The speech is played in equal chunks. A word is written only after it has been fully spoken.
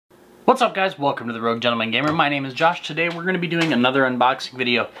What's up guys, welcome to the Rogue Gentleman Gamer. My name is Josh. Today we're going to be doing another unboxing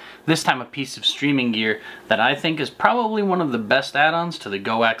video, this time a piece of streaming gear that I think is probably one of the best add-ons to the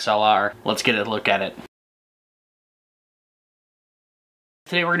Go XLR. Let's get a look at it.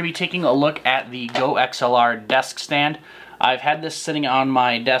 Today we're going to be taking a look at the Go XLR desk stand. I've had this sitting on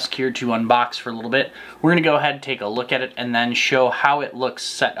my desk here to unbox for a little bit. We're going to go ahead and take a look at it and then show how it looks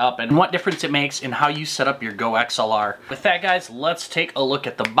set up and what difference it makes in how you set up your Go XLR. With that guys, let's take a look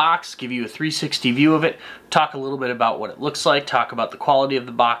at the box, give you a 360 view of it, talk a little bit about what it looks like, talk about the quality of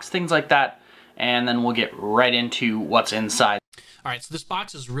the box, things like that, and then we'll get right into what's inside. Alright, so this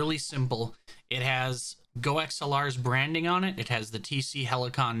box is really simple. It has Go XLR's branding on it, it has the TC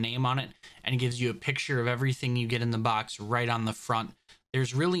Helicon name on it, and it gives you a picture of everything you get in the box right on the front.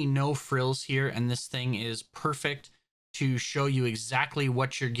 There's really no frills here, and this thing is perfect to show you exactly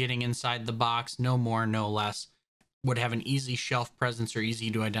what you're getting inside the box, no more, no less. Would have an easy shelf presence or easy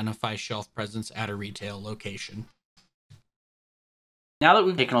to identify shelf presence at a retail location. Now that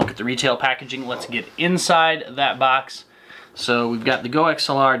we've taken a look at the retail packaging, let's get inside that box. So we've got the Go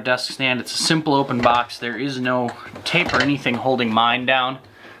XLR desk stand. It's a simple open box. There is no tape or anything holding mine down.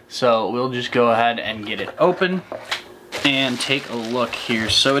 So we'll just go ahead and get it open and take a look here.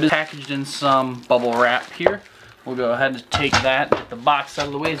 So it is packaged in some bubble wrap here. We'll go ahead and take that, get the box out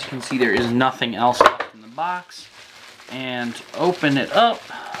of the way. As you can see, there is nothing else left in the box. And open it up.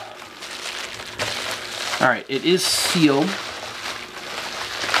 Alright, it is sealed.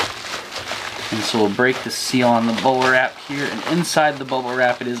 And so we'll break the seal on the bubble wrap here, and inside the bubble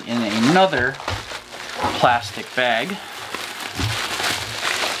wrap it is in another plastic bag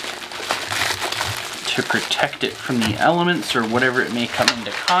to protect it from the elements or whatever it may come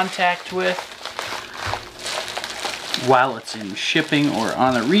into contact with while it's in shipping or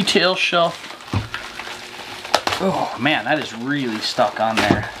on a retail shelf. Oh man, that is really stuck on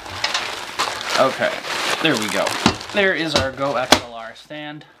there. Okay, there we go. There is our Go XLR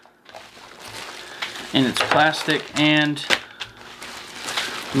stand. And it's plastic and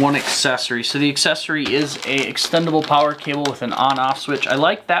one accessory. So the accessory is a extendable power cable with an on-off switch. I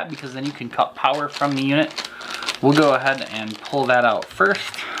like that because then you can cut power from the unit. We'll go ahead and pull that out first.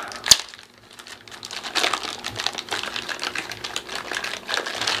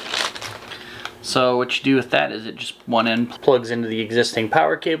 So what you do with that is it just one end plugs into the existing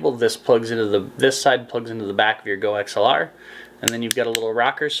power cable. This plugs into this side plugs into the back of your Go XLR. And then you've got a little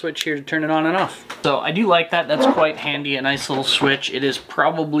rocker switch here to turn it on and off. So I do like that. That's quite handy, a nice little switch. It is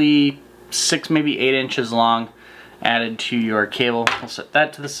probably 6, maybe 8 inches long added to your cable. We'll set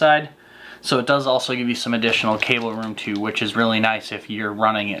that to the side. So it does also give you some additional cable room too, which is really nice if you're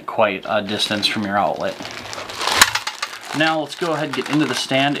running it quite a distance from your outlet. Now let's go ahead and get into the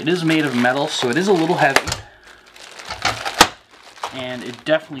stand. It is made of metal, so it is a little heavy. And it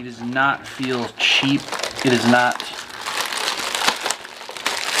definitely does not feel cheap. It is not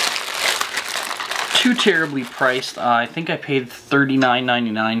too terribly priced. I think I paid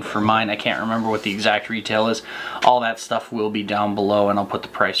 $39.99 for mine. I can't remember what the exact retail is. All that stuff will be down below, and I'll put the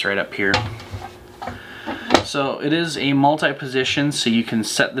price right up here. So it is a multi-position, so you can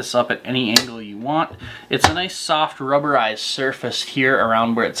set this up at any angle you want. It's a nice soft rubberized surface here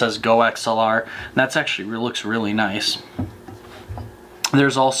around where it says Go XLR. And that's actually looks really nice.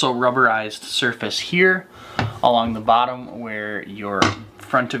 There's also rubberized surface here along the bottom where your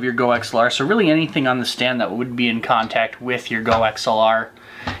front of your Go XLR, so really anything on the stand that would be in contact with your Go XLR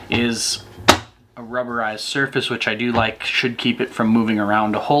is a rubberized surface, which I do like, should keep it from moving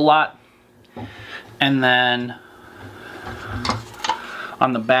around a whole lot. And then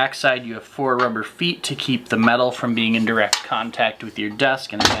on the back side you have 4 rubber feet to keep the metal from being in direct contact with your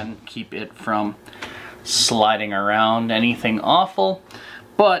desk, and again keep it from sliding around anything awful.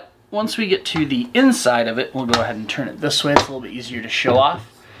 But once we get to the inside of it, we'll go ahead and turn it this way. It's a little bit easier to show off.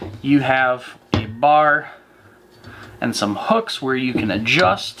 You have a bar and some hooks where you can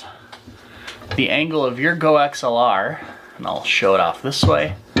adjust the angle of your Go XLR, and I'll show it off this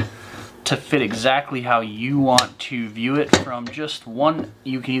way, to fit exactly how you want to view it from just one.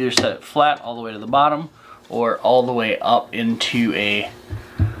 You can either set it flat all the way to the bottom or all the way up into a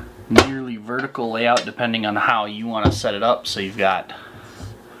nearly vertical layout, depending on how you want to set it up. So you've got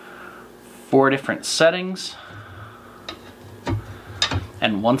 4 different settings,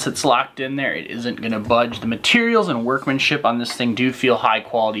 and once it's locked in there, it isn't going to budge. The materials and workmanship on this thing do feel high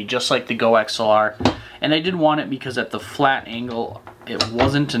quality, just like the Go XLR, and I did want it because at the flat angle it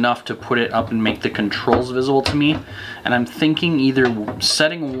wasn't enough to put it up and make the controls visible to me. And I'm thinking either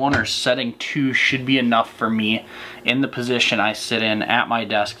setting 1 or setting 2 should be enough for me in the position I sit in at my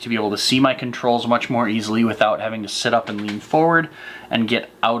desk to be able to see my controls much more easily without having to sit up and lean forward and get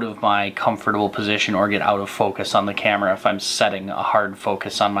out of my comfortable position or get out of focus on the camera if I'm setting a hard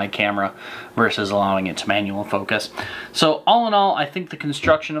focus on my camera versus allowing it to manual focus. So all in all, I think the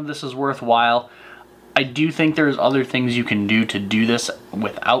construction of this is worthwhile. I do think there's other things you can do to do this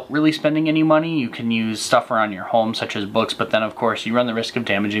without really spending any money. You can use stuff around your home such as books, but then of course you run the risk of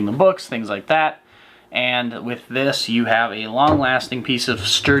damaging the books, things like that. And with this, you have a long-lasting piece of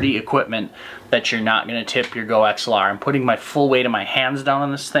sturdy equipment that you're not going to tip your Go XLR. I'm putting my full weight of my hands down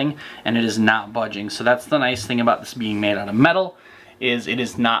on this thing, and it is not budging. So that's the nice thing about this being made out of metal, is it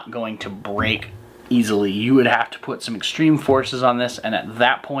is not going to break easily. You would have to put some extreme forces on this, and at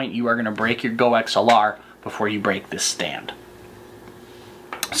that point, you are going to break your Go XLR before you break this stand.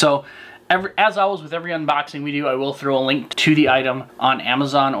 So, as always with every unboxing we do, I will throw a link to the item on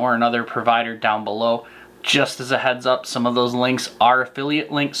Amazon or another provider down below. Just as a heads up, some of those links are affiliate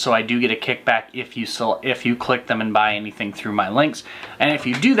links, so I do get a kickback if you click them and buy anything through my links. And if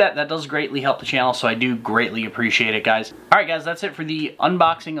you do that, that does greatly help the channel, so I do greatly appreciate it, guys. Alright guys, that's it for the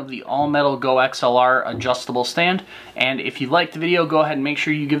unboxing of the all-metal Go XLR adjustable stand. And if you liked the video, go ahead and make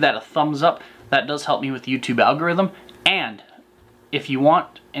sure you give that a thumbs up. That does help me with the YouTube algorithm. And if you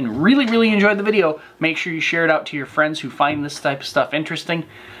want and really enjoyed the video, make sure you share it out to your friends who find this type of stuff interesting.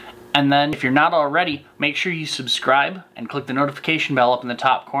 And then if you're not already, make sure you subscribe and click the notification bell up in the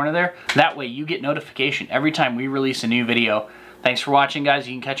top corner there. That way you get notification every time we release a new video. Thanks for watching, guys.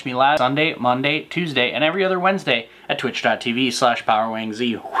 You can catch me live Sunday, Monday, Tuesday, and every other Wednesday at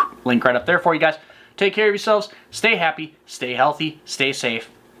twitch.tv/PowerWangZ. Link right up there for you guys. Take care of yourselves. Stay happy, stay healthy, stay safe.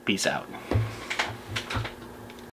 Peace out.